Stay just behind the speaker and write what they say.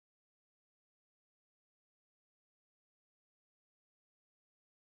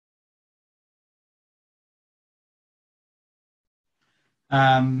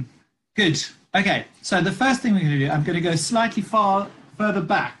Good. Okay, so the first thing we're going to do, I'm going to go slightly further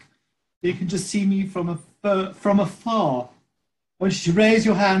back. You can just see me from afar. I want you to raise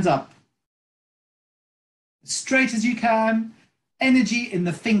your hands up. As straight as you can. Energy in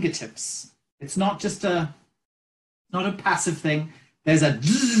the fingertips. It's not just not a passive thing. There's a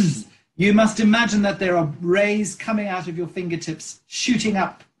zzz. You must imagine that there are rays coming out of your fingertips, shooting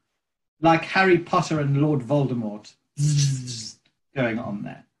up like Harry Potter and Lord Voldemort. Zzz, going on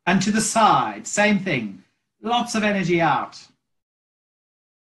there. And to the side, same thing. Lots of energy out.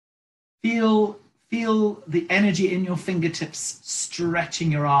 Feel the energy in your fingertips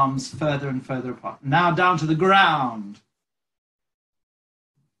stretching your arms further and further apart. Now down to the ground.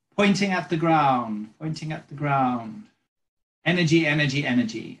 Pointing at the ground, pointing at the ground. Energy, energy,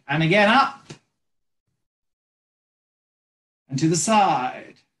 energy. And again up. And to the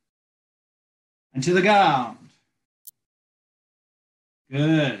side. And to the ground.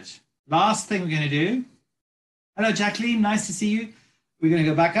 Good. Last thing we're going to do. Hello, Jacqueline. Nice to see you. We're going to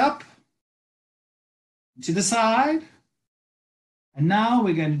go back up. To the side. And now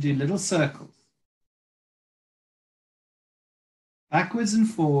we're going to do little circles. Backwards and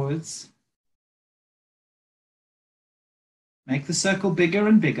forwards. Make the circle bigger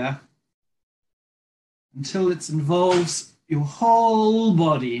and bigger until it involves your whole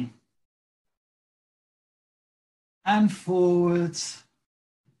body. And forwards.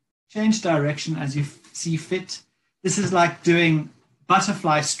 Change direction as you see fit. This is like doing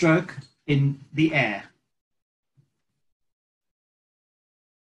butterfly stroke in the air.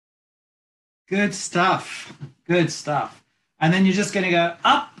 Good stuff. Good stuff. And then you're just going to go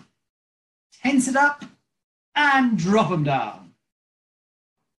up, tense it up, and drop them down.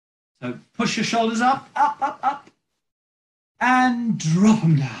 So push your shoulders up, up, up, up, and drop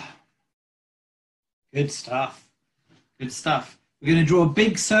them down. Good stuff. Good stuff. We're going to draw a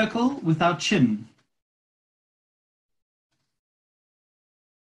big circle with our chin.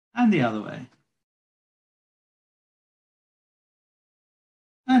 And the other way.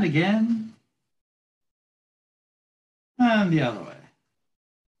 And again. And the other way.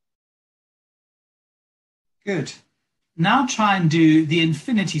 Good. Now try and do the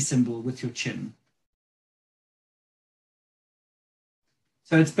infinity symbol with your chin.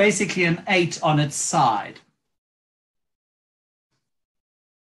 So it's basically an 8 on its side.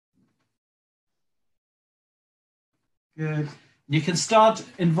 Good. You can start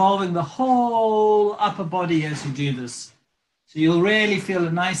involving the whole upper body as you do this. So you'll really feel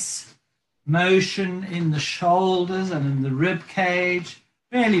a nice motion in the shoulders and in the rib cage,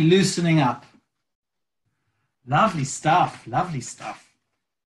 really loosening up. Lovely stuff, lovely stuff.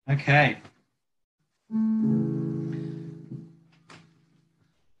 Okay.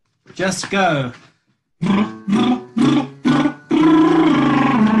 Just go.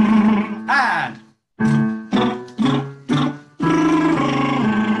 And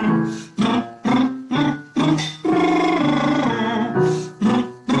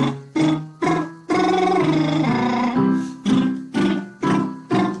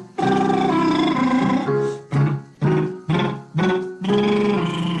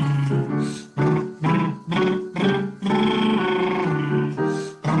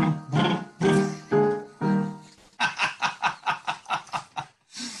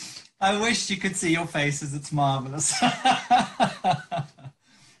I wish you could see your faces. It's marvelous.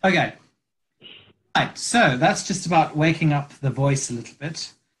 Okay. Right. So that's just about waking up the voice a little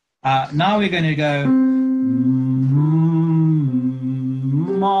bit. Now we're going to go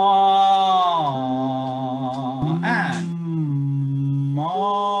ma and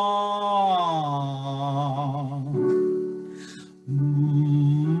ma.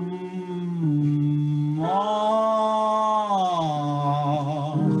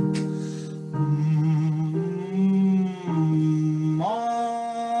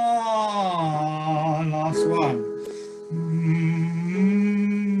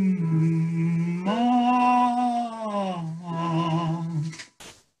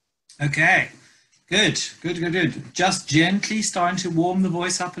 Okay, good. Just gently starting to warm the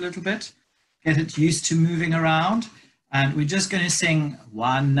voice up a little bit. Get it used to moving around. And we're just going to sing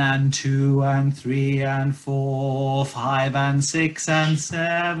 1 and 2 and 3 and 4, 5 and 6 and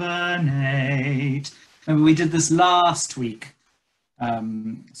 7, 8. Remember, we did this last week. 4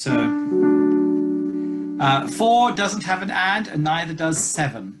 doesn't have an and neither does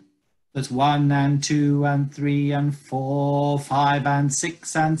 7. That's 1 and 2 and 3 and 4, 5 and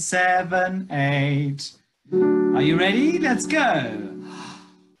 6 and 7, 8. Are you ready? Let's go.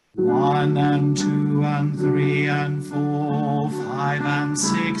 1 and 2 and 3 and 4, 5 and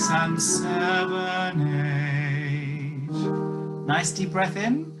 6 and 7, 8. Nice deep breath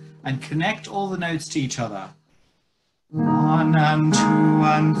in and connect all the notes to each other. 1 and 2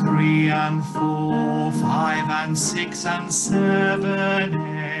 and 3 and 4, 5 and 6 and 7,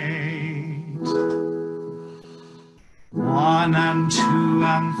 8. 1 and 2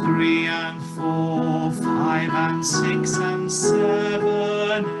 and 3 and 4, 5 and 6 and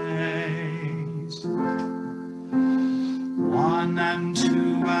 7, 8. 1 and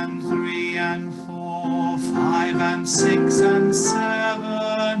 2 and 3 and 4, 5 and 6 and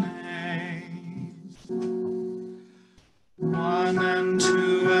 7, 8. 1 and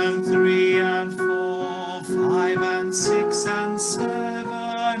 2 and 3 and 4, 5 and 6 and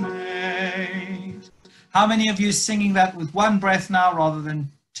 7, 8. How many of you are singing that with one breath now rather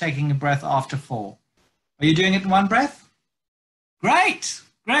than taking a breath after 4? Are you doing it in one breath? Great,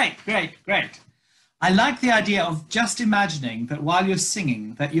 great, great, great. I like the idea of just imagining that while you're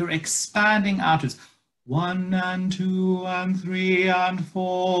singing, that you're expanding outwards. 1 and 2 and 3 and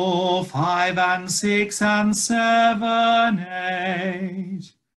 4, 5 and 6 and 7,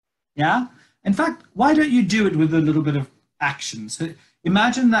 8. Yeah? In fact, why don't you do it with a little bit of action? So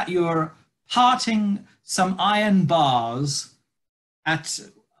imagine that you're parting some iron bars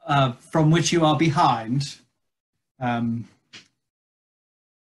from which you are behind, and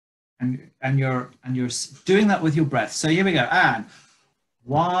you're doing that with your breath. So here we go. And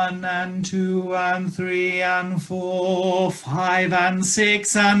 1 and 2 and 3 and 4, 5 and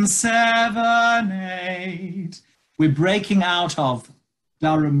 6 and 7, 8. We're breaking out of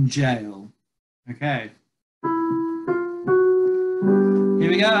Durham Gaol. Okay. Here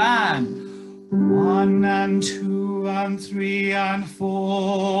we go. And 1 and 2 and 3 and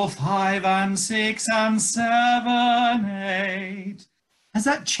 4, 5 and 6 and 7, 8. Has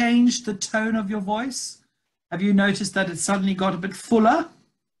that changed the tone of your voice? Have you noticed that it suddenly got a bit fuller?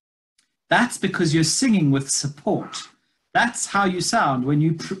 That's because you're singing with support. That's how you sound when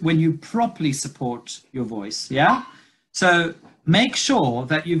you properly support your voice, yeah? So make sure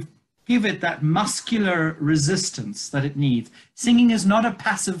that you give it that muscular resistance that it needs. Singing is not a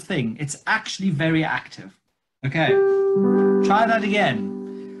passive thing. It's actually very active. Okay, try that again.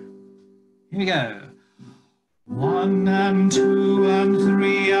 Here we go. 1 and 2 and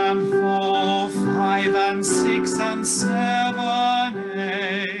 3 and 4, 5 and 6 and 7,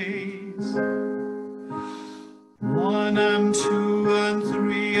 8. 1 and 2 and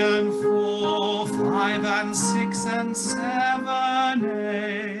 3 and 4, 5 and 6 and 7,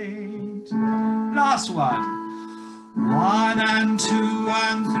 8. Last one. 1 and 2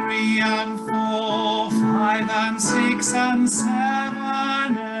 and 3 and 4, 5 and 6 and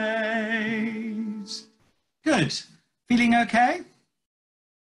 7, 8. Good. Feeling okay?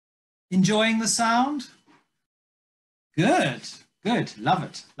 Enjoying the sound? Good. Good. Love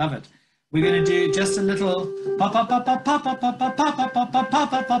it. Love it. We're going to do just a little pa pa pa pa pa pa pa pa pa pa pa pa pa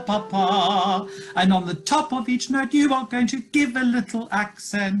pa pa pa pa. And on the top of each note, you are going to give a little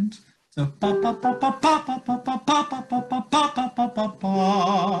accent. So pa pa pa pa pa pa pa pa pa pa pa pa pa pa pa pa.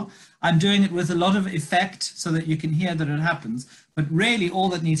 I'm doing it with a lot of effect so that you can hear that it happens. But really, all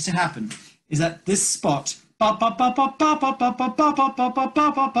that needs to happen is at this spot. Do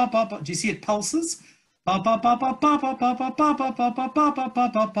you see it pulses? It's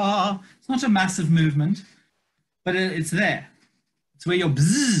not a massive movement, but it's there. It's where your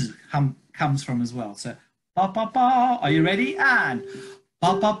bzzz comes from as well. So, are you ready? And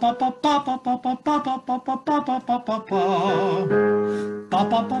la la la la la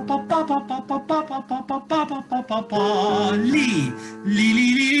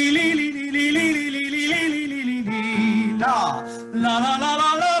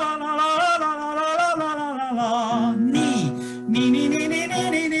la la la la la ni ni ni ni ni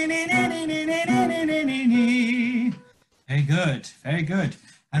ni ni ni ni ni ni. Very good, very good.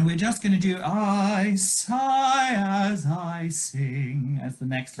 And we're just going to do I sigh as I sing as the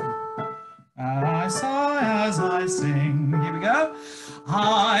next one. I sigh as I sing. Here we go.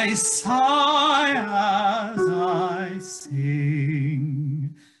 I sigh as I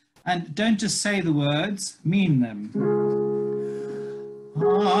sing. And don't just say the words, mean them.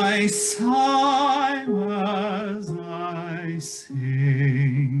 I sigh as I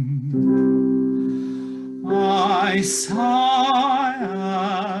sing. I sigh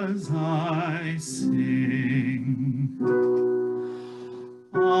as I sing.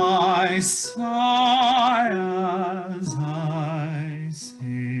 I sigh as I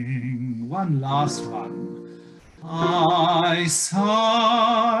sing. One last one. I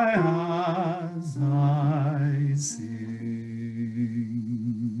sigh as I sing.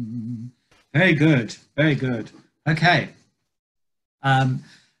 Very good, very good. Okay.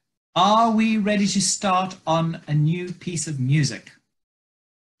 Are we ready to start on a new piece of music?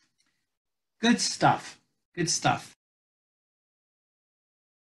 Good stuff. Good stuff.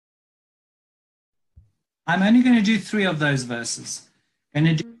 I'm only going to do three of those verses. I'm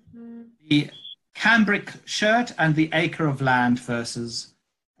going to do the cambric shirt and the acre of land verses,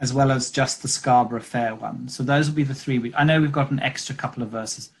 as well as just the Scarborough Fair one. So those will be the three. I know we've got an extra couple of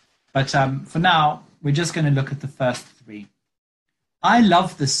verses, but for now, we're just going to look at the first three. I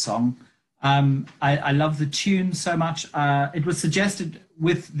love this song. I love the tune so much. It was suggested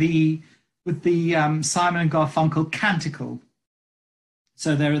with the Simon and Garfunkel canticle.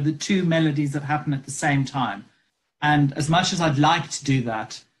 So there are the two melodies that happen at the same time. And as much as I'd like to do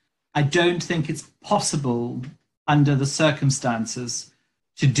that, I don't think it's possible under the circumstances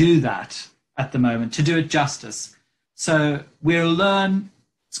to do that at the moment, to do it justice. So we'll learn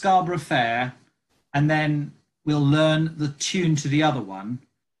Scarborough Fair, and then we'll learn the tune to the other one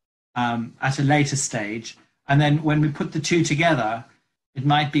at a later stage. And then when we put the two together, it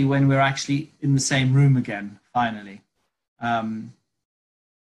might be when we're actually in the same room again, finally.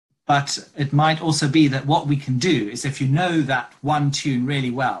 But it might also be that what we can do is, if you know that one tune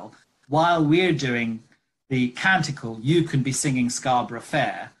really well, while we're doing the canticle, you can be singing Scarborough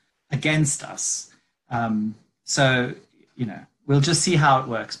Fair against us. So, we'll just see how it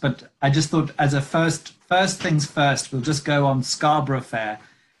works. But I just thought, as a first things first, we'll just go on Scarborough Fair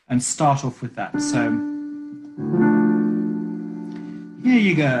and start off with that. So here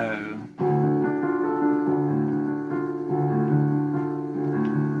you go.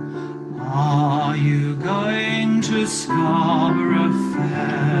 Are you going to Scarborough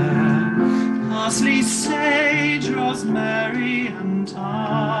Fair? Parsley, sage, rosemary and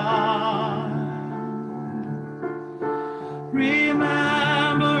thyme.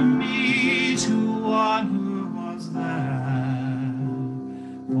 Remember me to one who was there.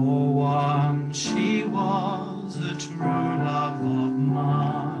 For once she was a true love of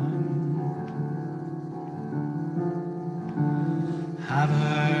mine. Have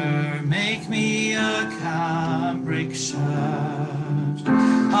her make me a cambric shirt,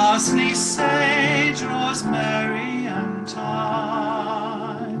 parsley, sage, rosemary and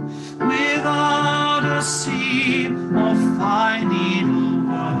thyme, without a seam of fine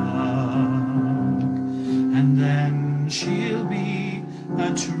needlework, and then she'll be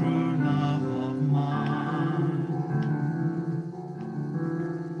a true love of mine.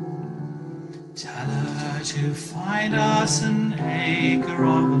 Tell her to find us an acre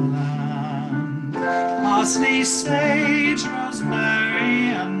of land, parsley, sage,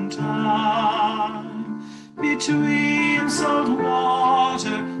 rosemary and thyme, between salt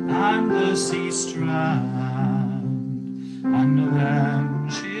water and the sea strand, and then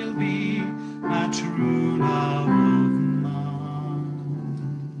she'll be a true love of mine.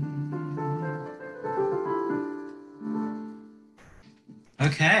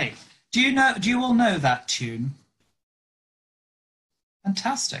 Okay. Do you all know that tune?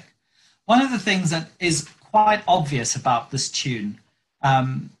 Fantastic. One of the things that is quite obvious about this tune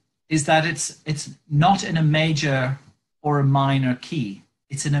is that it's not in a major or a minor key.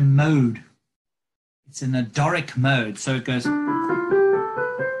 It's in a mode. It's in a Doric mode. So it goes,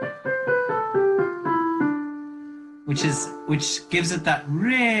 which gives it that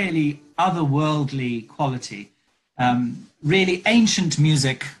really otherworldly quality. Really ancient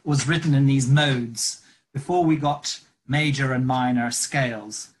music was written in these modes before we got major and minor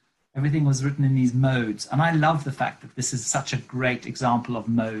scales. Everything was written in these modes. And I love the fact that this is such a great example of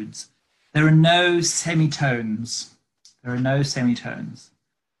modes. There are no semitones. There are no semitones.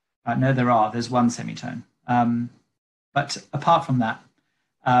 No, there are. There's one semitone. But apart from that,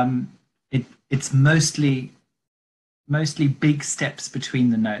 it's mostly big steps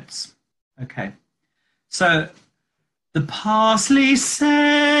between the notes. Okay. So the parsley,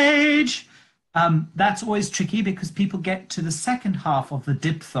 sage, that's always tricky because people get to the second half of the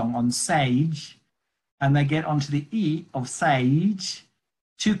diphthong on sage and they get onto the E of sage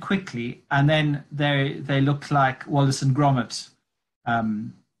too quickly, and then they look like Wallace and Gromit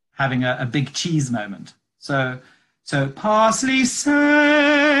having a big cheese moment. So parsley,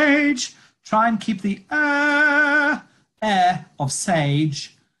 sage, try and keep the air of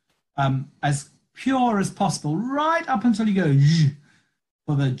sage as pure as possible, right up until you go j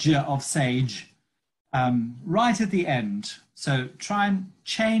for the j of sage, right at the end. So try and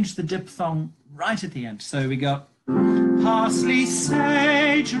change the diphthong right at the end. So we go parsley,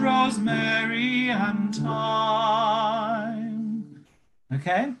 sage, rosemary and thyme.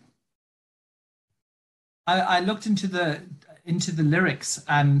 Okay. I looked into the lyrics,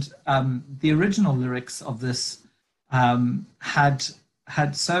 and the original lyrics of this had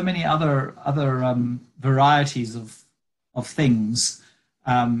had so many other varieties of things,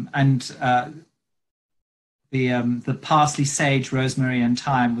 and the parsley, sage, rosemary, and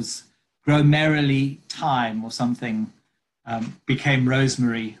thyme was grow merrily thyme or something, became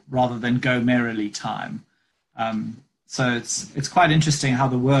rosemary rather than go merrily thyme. So it's quite interesting how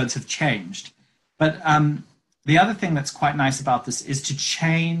the words have changed. But the other thing that's quite nice about this is to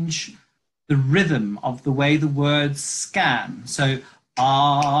change the rhythm of the way the words scan. So,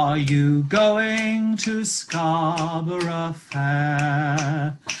 are you going to Scarborough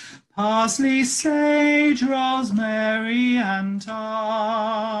Fair? Parsley, sage, rosemary, and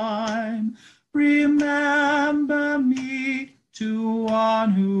thyme. Remember me to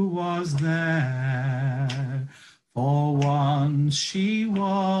one who was there. For once she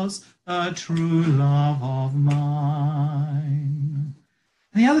was a true love of mine.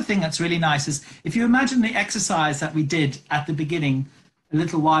 And the other thing that's really nice is if you imagine the exercise that we did at the beginning a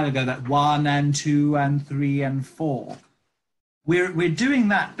little while ago, that 1 and 2 and 3 and 4, we're doing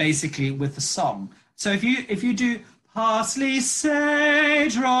that basically with the song. So if you do parsley,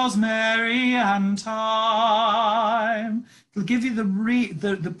 sage, rosemary, and thyme, it'll give you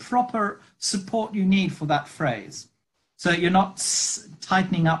the proper support you need for that phrase. So you're not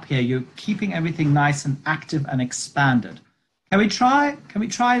tightening up here. You're keeping everything nice and active and expanded. Can we try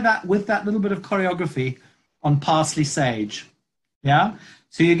that with that little bit of choreography on parsley, sage? Yeah?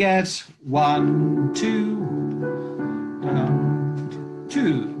 So you get 1, 2,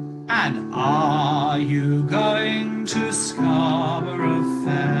 2. And are you going to Scarborough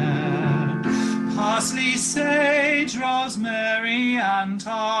Fair? Parsley, sage, rosemary, and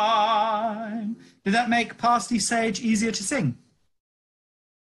thyme. Did that make parsley, sage easier to sing?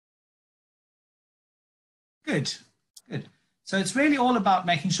 Good, good. So it's really all about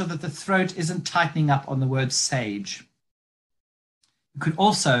making sure that the throat isn't tightening up on the word sage. You could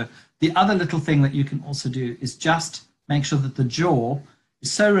also, the other little thing that you can also do is just make sure that the jaw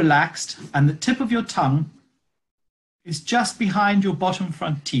is so relaxed and the tip of your tongue is just behind your bottom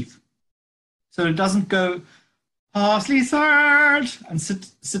front teeth. So it doesn't go parsley, sage, and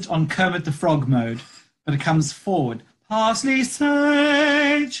sit on Kermit the Frog mode, but it comes forward. Parsley,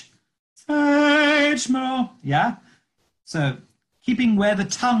 sage, sage more. Yeah? So keeping where the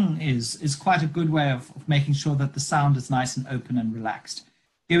tongue is quite a good way of making sure that the sound is nice and open and relaxed.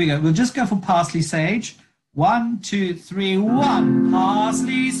 Here we go. We'll just go for parsley, sage. 1, 2, 3, 1.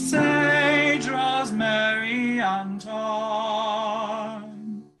 Parsley, sage, rosemary, and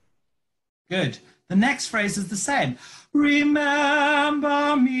thyme. Good. The next phrase is the same.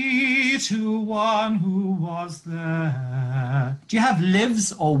 Remember me to one who was there. Do you have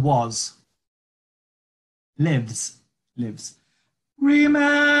lives or was? Lives. Lives.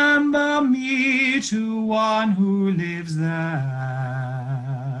 Remember me to one who lives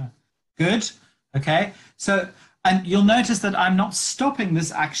there. Good. Okay. So, and you'll notice that I'm not stopping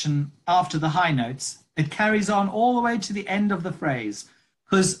this action after the high notes. It carries on all the way to the end of the phrase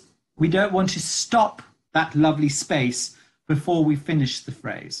because we don't want to stop that lovely space before we finish the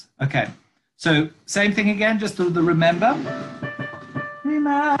phrase. Okay, so same thing again, just do the remember.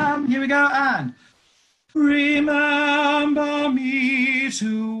 Remember, here we go, and remember me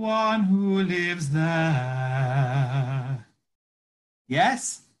to one who lives there.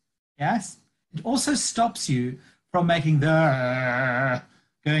 Yes, yes. It also stops you from making the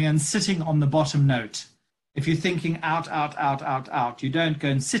going and sitting on the bottom note. If you're thinking out, out, out, out, out, you don't go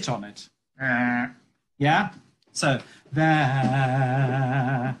and sit on it. Yeah? So,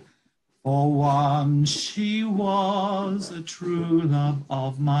 there, for one, she was a true love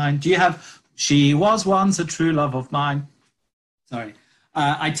of mine. Do you have, she was once a true love of mine? Sorry.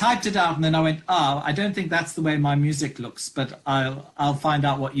 I typed it out and then I went, I don't think that's the way my music looks, but I'll find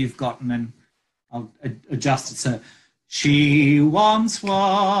out what you've got and then I'll adjust it. So, she once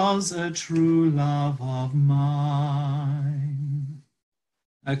was a true love of mine.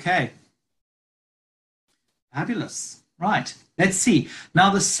 Okay. Fabulous. Right. Let's see. Now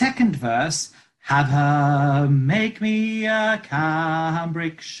the second verse, have her make me a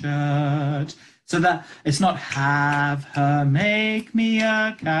cambric shirt. So that it's not have her make me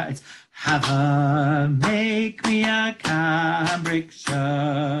a it's have her make me a cambric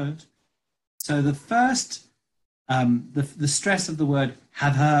shirt. So the first the stress of the word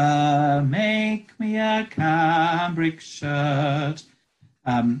have her make me a cambric shirt.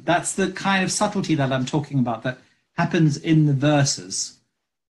 That's the kind of subtlety that I'm talking about that happens in the verses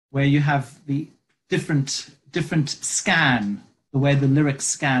where you have the different scan, the way the lyrics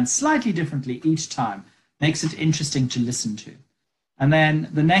scan slightly differently each time, makes it interesting to listen to. And then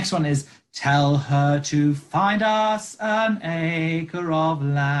the next one is, tell her to find us an acre of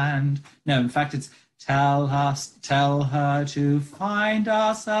land. No, in fact, it's tell her to find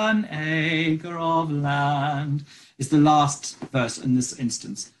us an acre of land. Is the last verse in this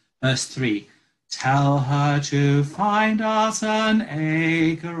instance. Verse 3. Tell her to find us an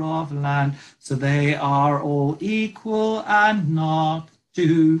acre of land, so they are all equal and not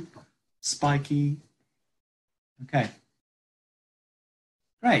too spiky. Okay.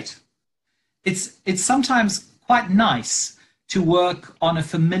 Great. It's sometimes quite nice to work on a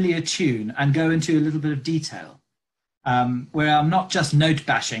familiar tune and go into a little bit of detail, where I'm not just note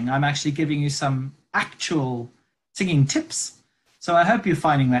bashing, I'm actually giving you some actual singing tips. So I hope you're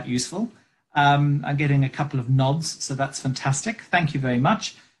finding that useful. I'm getting a couple of nods, so that's fantastic. Thank you very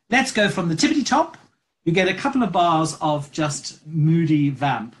much. Let's go from the tippity top. You get a couple of bars of just moody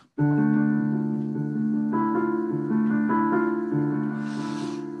vamp.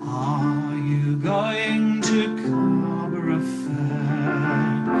 Are you going to Scarborough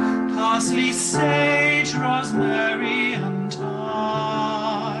Fair? Parsley, sage, rosemary and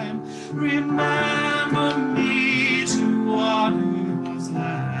thyme. Remember me to one who was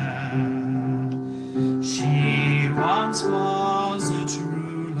there. She once was a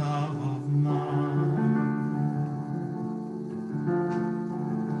true love of mine.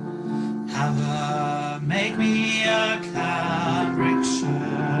 Have her make me a cambric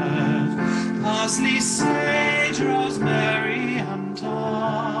shirt, parsley, sage, rosemary and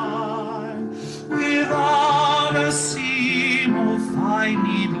thyme, without a seam or fine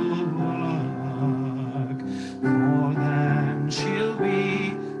needlework, for then she'll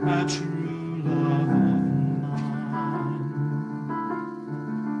be a true love of mine.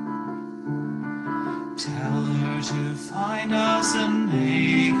 Tell her to find us an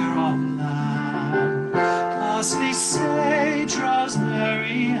acre of land, parsley, sage,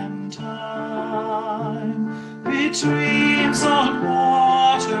 rosemary and thyme, between salt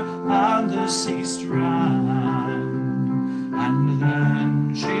water and the sea strand, and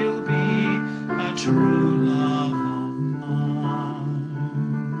then she'll be a true love of mine.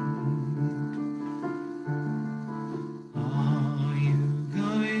 Are you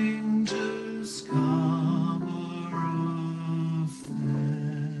going to Scarborough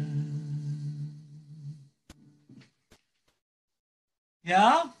Fair?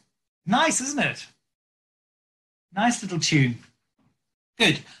 Yeah? Nice, isn't it? Nice little tune.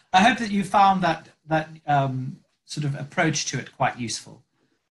 Good. I hope that you found that sort of approach to it quite useful.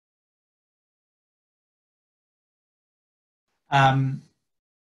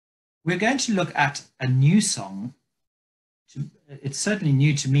 We're going to look at a new song. It's certainly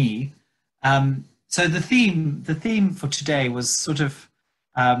new to me. So the theme for today was sort of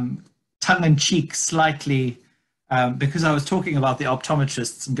tongue-in-cheek, slightly, because I was talking about the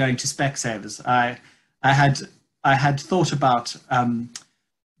optometrists and going to Specsavers. I had thought about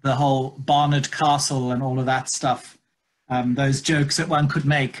the whole Barnard Castle and all of that stuff, those jokes that one could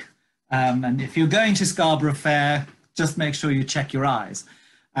make. And if you're going to Scarborough Fair, just make sure you check your eyes.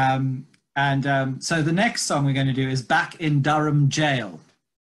 So the next song we're going to do is Back in Durham Gaol,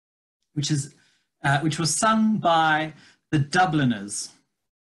 which was sung by the Dubliners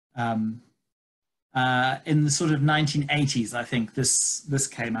in the sort of 1980s, I think this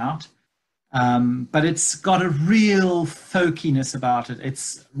came out. But it's got a real folkiness about it.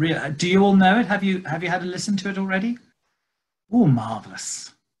 It's real. Do you all know it? Have you had a listen to it already? Oh,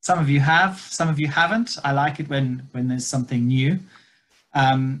 marvelous. Some of you have, some of you haven't. I like it when there's something new.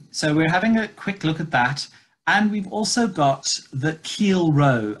 So we're having a quick look at that. And we've also got the Keel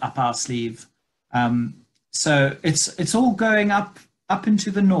Row up our sleeve. So it's all going up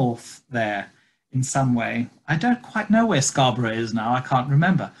into the north there in some way. I don't quite know where Scarborough is now. I can't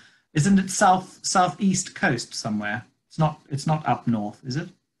remember. Isn't it southeast coast somewhere? It's not up north, is it?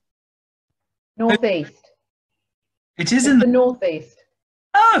 Northeast. It is in the northeast.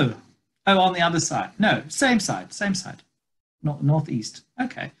 Oh, on the other side. No, same side. Northeast.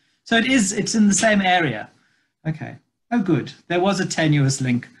 Okay. So it's in the same area. Okay. Oh, good. There was a tenuous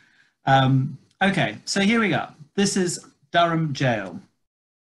link. Okay, so here we go. This is Durham Gaol.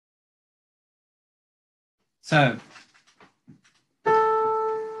 So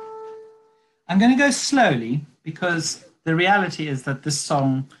I'm going to go slowly because the reality is that this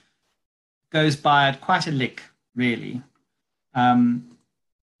song goes by at quite a lick, really.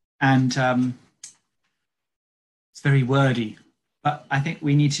 It's very wordy, but I think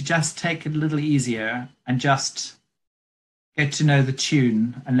we need to just take it a little easier and just get to know the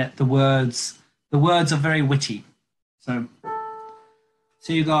tune and let the words are very witty. So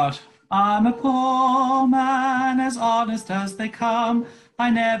you got I'm a poor man, as honest as they come. I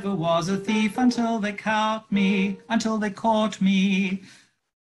never was a thief until they caught me,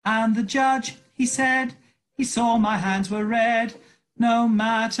 And the judge, he said, he saw my hands were red. No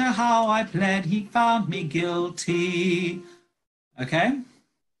matter how I pled, he found me guilty. Okay?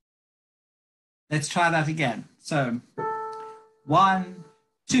 Let's try that again. So, 1,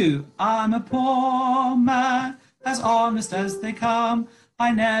 2. I'm a poor man, as honest as they come.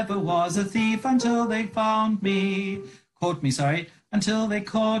 I never was a thief until they caught me, until they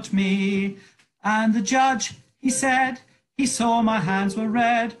caught me. And the judge, he said, he saw my hands were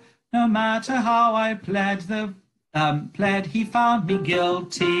red. No matter how I pled, he found me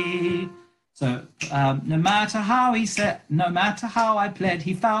guilty. So, no matter how I pled,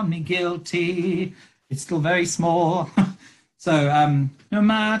 he found me guilty. It's still very small. So, no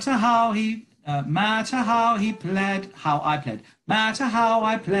matter how I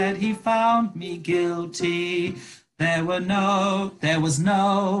pled, he found me guilty. There was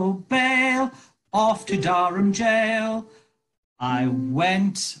no bail, off to Durham jail. I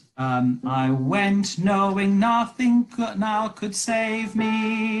went knowing nothing could save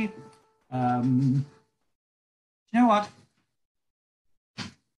me. You know what? It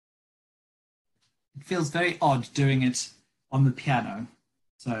feels very odd doing it on the piano.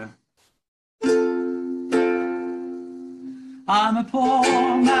 So, I'm a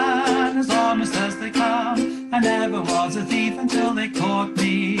poor man, as honest as they come. I never was a thief until they caught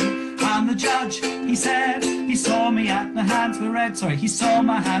me. And the judge, he said, he saw my hands were red.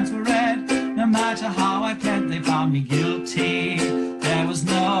 No matter how I pled, they found me guilty. There was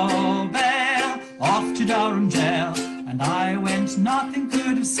no bail, off to Durham jail. And I went, nothing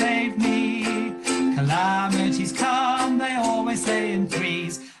could have saved me. Calamities come, they always say in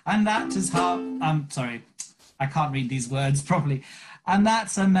threes. And that is how, I can't read these words properly. And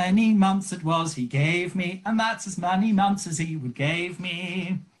that's how many months it was he gave me. And that's as many months as he would gave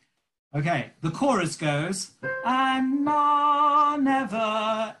me. Okay, the chorus goes, and no,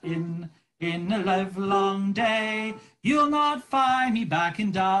 never in a livelong day, you'll not find me back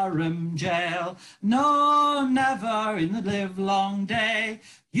in Durham jail. No, never in the livelong day,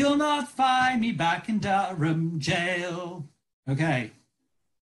 you'll not find me back in Durham jail. Okay,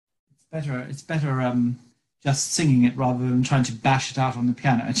 it's better just singing it rather than trying to bash it out on the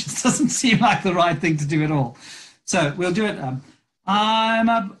piano. It just doesn't seem like the right thing to do at all. So we'll do it. I'm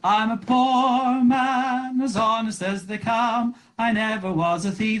a poor man, as honest as they come. I never was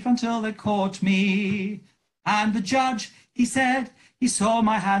a thief until they caught me. And the judge, he said, he saw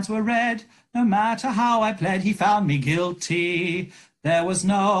my hands were red. No matter how I pled, he found me guilty. There was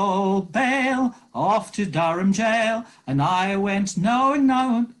no bail, off to Durham jail. And I went knowing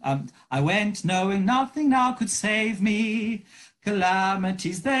nothing now could save me.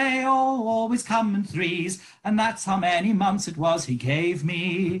 Calamities, they always come in threes, and that's how many months it was he gave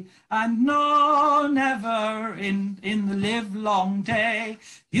me. And no, never in the livelong day,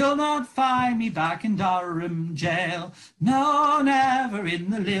 you'll not find me back in Durham jail. No, never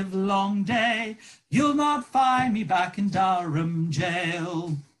in the livelong day, you'll not find me back in Durham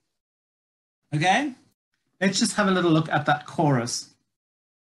jail. Okay? Let's just have a little look at that chorus.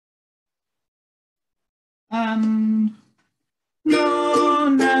 No,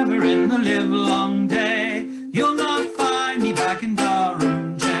 never in the livelong day, you'll not find me back in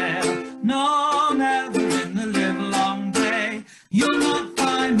Durham jail. No, never in the livelong day, you'll not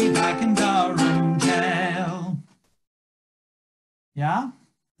find me back in Durham jail. Yeah?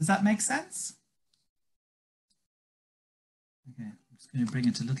 Does that make sense? Okay, I'm just going to bring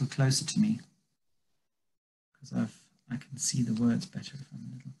it a little closer to me because I can see the words better if I'm a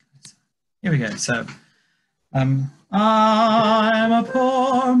little closer. Here we go. So, I'm a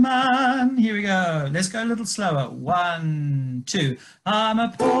poor man. Here we go. Let's go a little slower. 1, 2. I'm a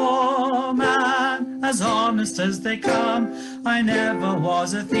poor man, as honest as they come. I never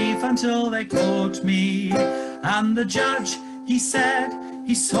was a thief until they caught me. And the judge, he said,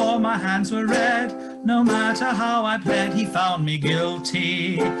 he saw my hands were red. No matter how I pled, he found me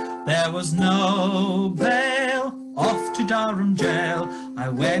guilty. There was no bail, off to Durham jail. I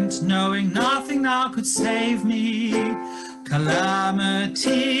went knowing nothing now could save me.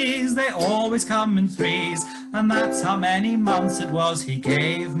 Calamities, they always come in threes, and that's how many months it was he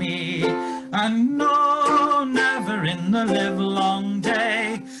gave me. And no, never in the livelong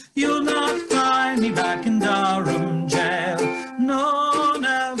day, you'll not find me back in Durham jail. No,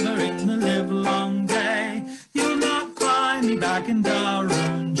 never in the livelong day, you'll not find me back in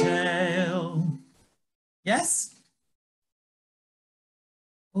Durham jail. Yes?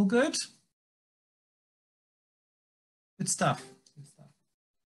 All good? Good stuff. Good stuff.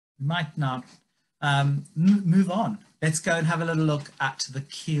 we might not move on. Let's go and have a little look at the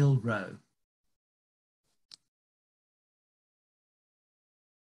Keel Row.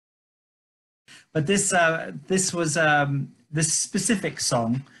 But this specific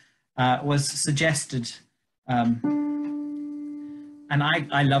song was suggested, and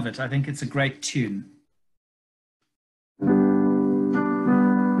I love it. I think it's a great tune.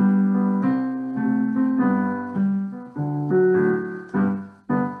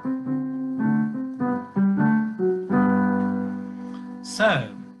 So,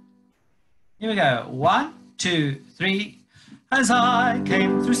 here we go. 1, 2, 3. As I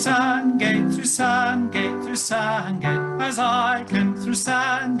came through Sandgate, through Sandgate, through Sandgate, as I came through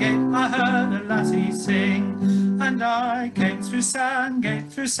Sandgate, I heard a lassie sing. And I came through Sandgate,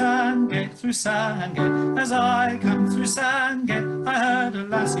 through Sandgate, through Sandgate, as I come through Sandgate, I heard a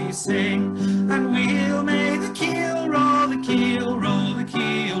lassie sing. And we'll make the keel row, the keel row, the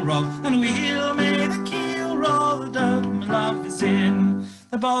keel row, and we'll make the keel row, the boat my love is in.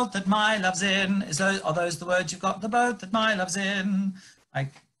 The boat that my love's in. Are those the words you've got? The boat that my love's in. I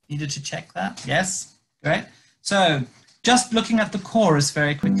needed to check that. Yes, great. So, just looking at the chorus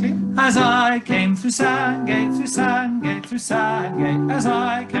very quickly. As I came through Sandgate, through Sandgate, through Sandgate, as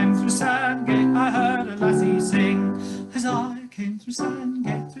I came through Sandgate, I heard a lassie sing. As I came through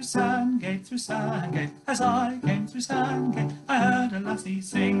Sandgate, through Sandgate, through Sandgate, as I came through Sandgate, I heard a lassie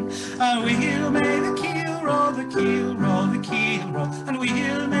sing. And we'll make the keel row, the keel row, the keel row, and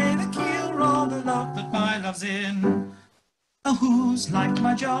we'll make the keel row, the love that my love's in. Oh, who's like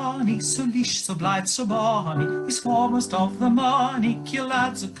my Johnny, so leash, so blithe, so bonny, he's foremost of the money, keel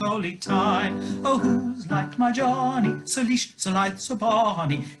lads a coley tie. Oh, who's like my Johnny, so leash, so lithe, so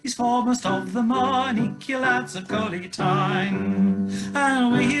bonny, he's foremost of the money, keel lads a coley tie.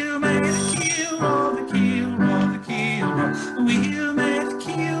 And we'll make the keel row, the keel row, the keel row, we'll make the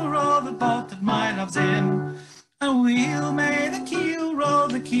keel row, the boat that my love's in. And we'll make the keel row,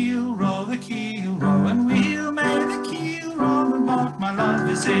 the keel row, the keel row, and we'll make the keel row, the boat my love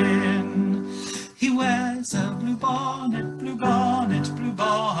is in. He wears a blue bonnet, blue bonnet, blue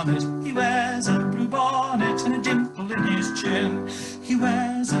bonnet. He wears a blue bonnet and a dimple in his chin. He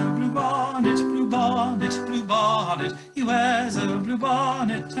wears a blue bonnet, blue bonnet, blue bonnet. He wears a blue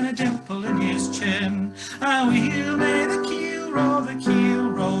bonnet and a dimple in his chin. And we'll make the keel row, the keel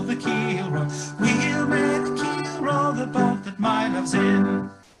row, the keel row. We'll make the keel row, the boat that my love's in.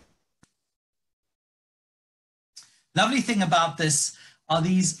 Lovely thing about this are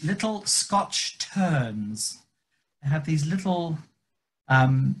these little Scotch turns. They have these little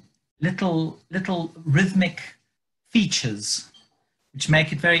rhythmic features which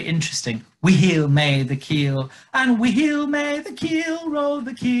make it very interesting. We'll may the keel, and we'll may the keel row,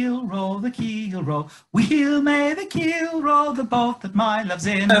 the keel row, the keel row. We'll may the keel row, the boat that my love's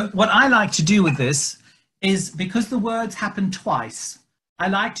in. So what I like to do with this is, because the words happen twice, I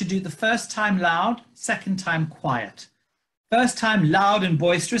like to do the first time loud, second time quiet. First time loud and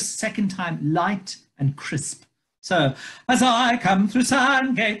boisterous, second time light and crisp. So, as I come through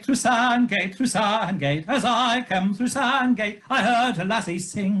Sandgate, through Sandgate, through Sandgate, as I come through Sandgate, I heard a lassie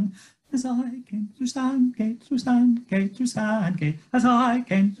sing. As I came through Sandgate, through Sandgate, through Sandgate, as I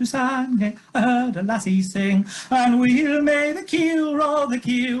came through Sandgate, I heard a lassie sing. And we'll may the keel row, the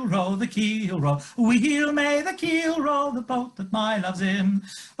keel row, the keel row. We'll may the keel row, the boat that my love's in.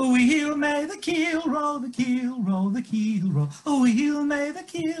 We'll may the keel row, the keel row, the keel row. We'll may the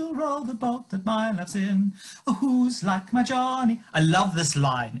keel row, the boat that my love's in. Who's like my Johnny? I love this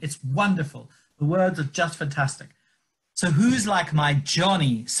line. It's wonderful. The words are just fantastic. So who's like my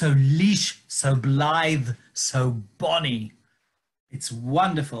Johnny, so leash, so blithe, so bonny? It's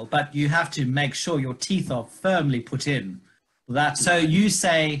wonderful, but you have to make sure your teeth are firmly put in for that. So you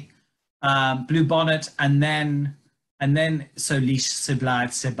say blue bonnet, and then so leash, so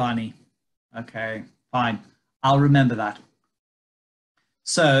blithe, so bonny. Okay, fine. I'll remember that.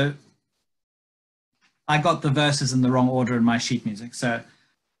 So I got the verses in the wrong order in my sheet music. So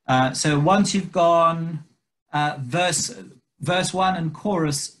once you've gone verse 1 and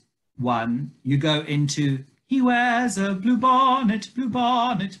chorus 1, you go into he wears a blue bonnet, blue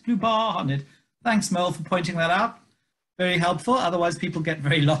bonnet, blue bonnet. Thanks, Mel, for pointing that out. Very helpful. Otherwise, people get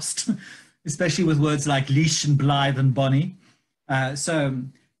very lost, especially with words like leash and blithe and bonny. So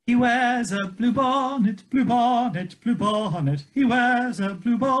he wears a blue bonnet, blue bonnet, blue bonnet. He wears a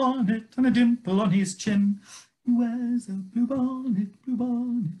blue bonnet and a dimple on his chin. He wears a blue bonnet, blue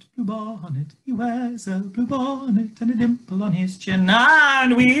bonnet, blue bonnet. He wears a blue bonnet and a dimple on his chin.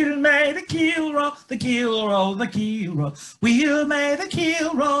 And we'll make the keel row, the keel row, the keel row. We'll make the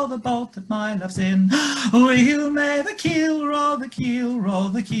keel row, the boat that my love's in. We'll make the keel row, the keel row,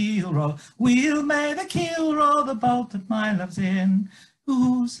 the keel row. We'll make the keel row, the boat that my love's in.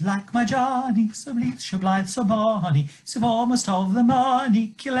 Who's like my Johnny, so blithe, so blithe, so bonny, so foremost of the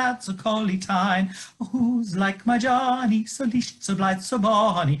money, kill out so collie tine. Who's like my Johnny, so leash, so blithe, so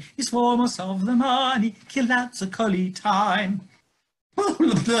bonny, is foremost of the money, kill out so collie tine.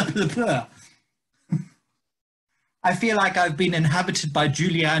 I feel like I've been inhabited by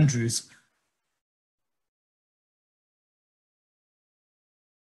Julie Andrews.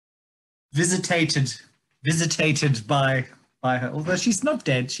 Visitated by her, although she's not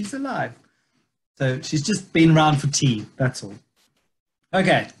dead, she's alive. So she's just been around for tea, that's all.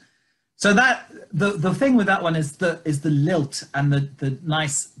 Okay, so that the thing with that one is the lilt and the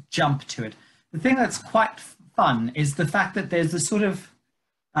nice jump to it. The thing that's quite fun is the fact that there's this sort of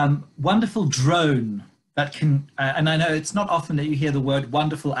wonderful drone that can, and I know it's not often that you hear the word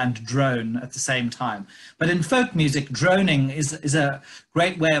wonderful and drone at the same time, but in folk music, droning is a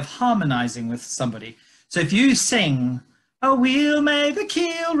great way of harmonizing with somebody. So if you sing, oh, we'll make the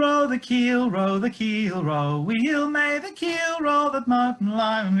keel row, the keel row, the keel row. We'll make the keel row, that mountain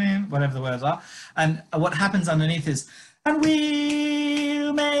line, whatever the words are. And what happens underneath is, and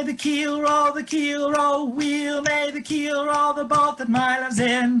we'll make the keel row, the keel row. We'll make the keel row, the boat that my love's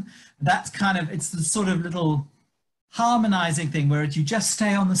in. That's kind of, it's the sort of little harmonizing thing where you just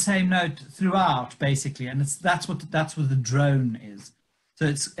stay on the same note throughout, basically. And that's what the drone is.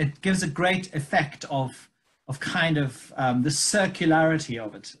 So it gives a great effect of kind of the circularity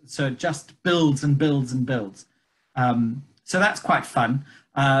of it. So it just builds and builds and builds. So that's quite fun.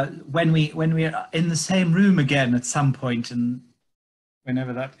 When we're in the same room again at some point, and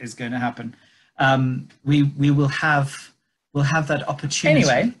whenever that is going to happen, we'll have that opportunity.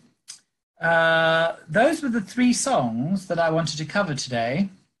 Anyway, those were the 3 songs that I wanted to cover today.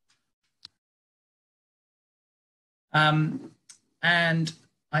 And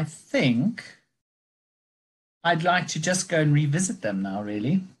I think I'd like to just go and revisit them now,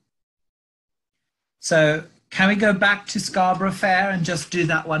 really. So can we go back to Scarborough Fair and just do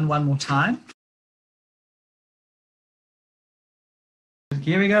that one more time?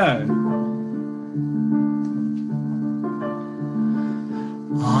 Here we go.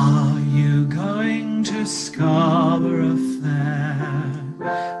 Are you going to Scarborough Fair?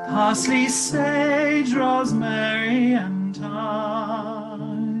 Parsley, sage, rosemary and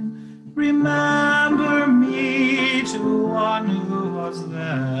thyme. Remember me to one who was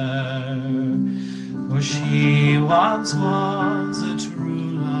there, for she once was a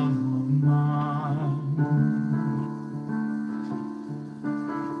true love of mine.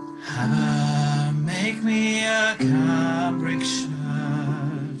 Have her make me a cambric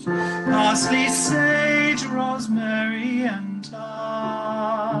shirt, parsley, sage, rosemary and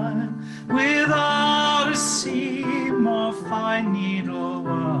thyme, without a seam or fine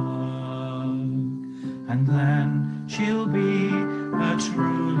needlework, and then she'll be a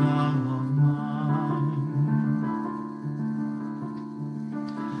true love of mine.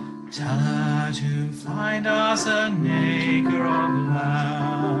 Tell her to find us an acre of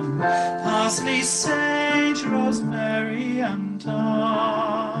land, parsley, sage, rosemary and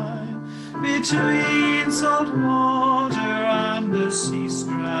thyme, between salt water and the sea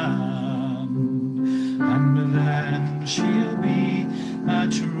strand, and then she'll be a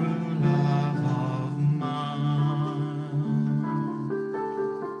true love of mine.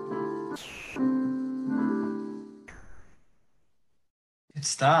 Good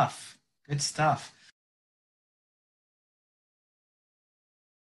stuff. Good stuff.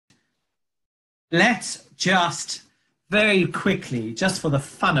 Let's just very quickly, just for the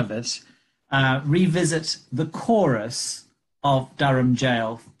fun of it, revisit the chorus of Durham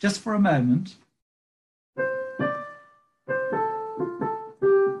Gaol, just for a moment.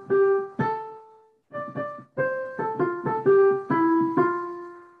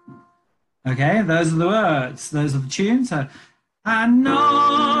 Okay, those are the words, those are the tunes. So, and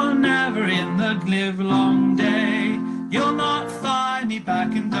no, never in the livelong day, you'll not find me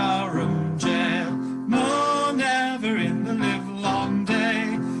back in Durham Gaol. No, never in the livelong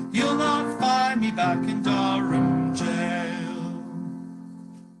day, you'll not find me back in Durham Gaol.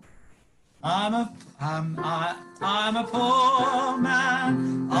 I'm a poor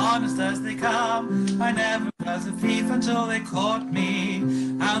man, honest as they come. I never was a thief until they caught me,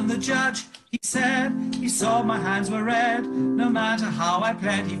 and the judge, He said he saw my hands were red. No matter how I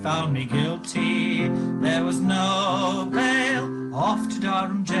pled, he found me guilty. There was no bail, off to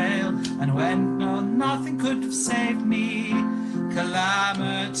Durham jail, and when nothing could have saved me.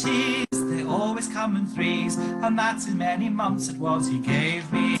 Calamities, they always come in threes, and that's in many months it was he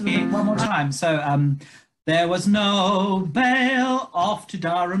gave me. One more time. So, there was no bail, off to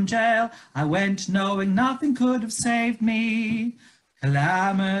Durham jail. I went knowing nothing could have saved me.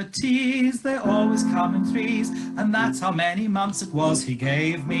 Calamities, they always come in threes, and that's how many months it was he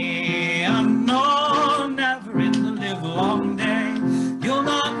gave me. And no, never in the livelong day, you'll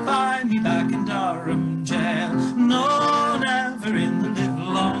not find me back in Durham jail. No, never in the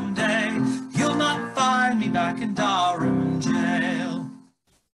livelong day, you'll not find me back in Durham jail.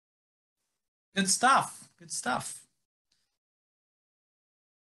 Good stuff, good stuff.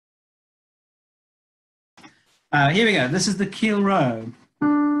 Here we go. This is the Keel Row.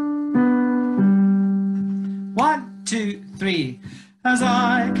 1, 2, 3. As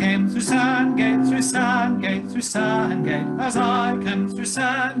I came through Sandgate, through Sandgate, through Sandgate. As I came through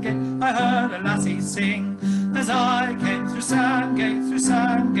Sandgate, I heard a lassie sing. As I came through Sandgate, through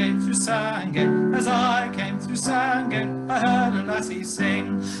Sandgate, through Sandgate. As I came through Sandgate, I heard a lassie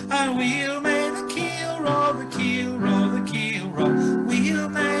sing. And we'll make the keel row, the keel row, the keel row. We'll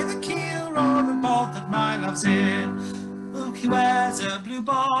make the keel row, the boat that my love's in. Look, he wears a blue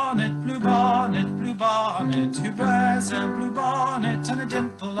bonnet, blue bonnet, blue bonnet. He wears a blue bonnet and a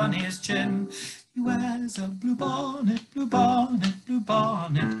dimple on his chin. He wears a blue bonnet, blue bonnet, blue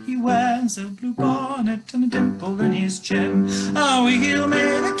bonnet. He wears a blue bonnet and a dimple in his chin. Oh, we'll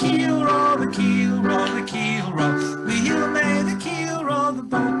make the keel row, the keel row, the keel row. We'll make the keel row, the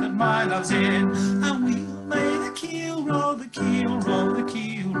boat that my love's in. And we'll make the keel row, the keel row, the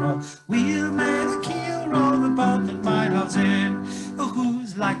keel row. We'll make the keel row, the boat that my love's in. Oh,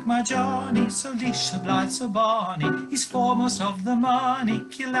 who's like my Johnny, so leash, so blithe, so bonny. He's foremost of the money,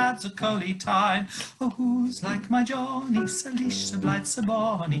 Keel lads a collie time. Oh, who's like my Johnny, so leash, so blithe, so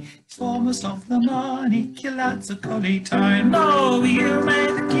bonny. He's foremost of the money, Keel lads a collie time. No, we'll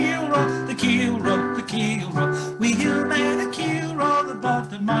make the keel row, the keel row, the keel row. We'll make the keel row, the boat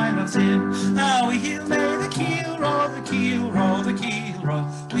that my love's in. Now we'll make the keel row, the keel row, the keel row.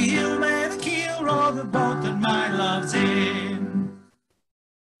 We'll make the keel row, the boat that my love's in.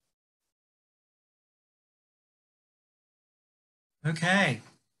 Okay.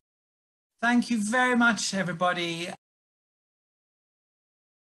 Thank you very much, everybody.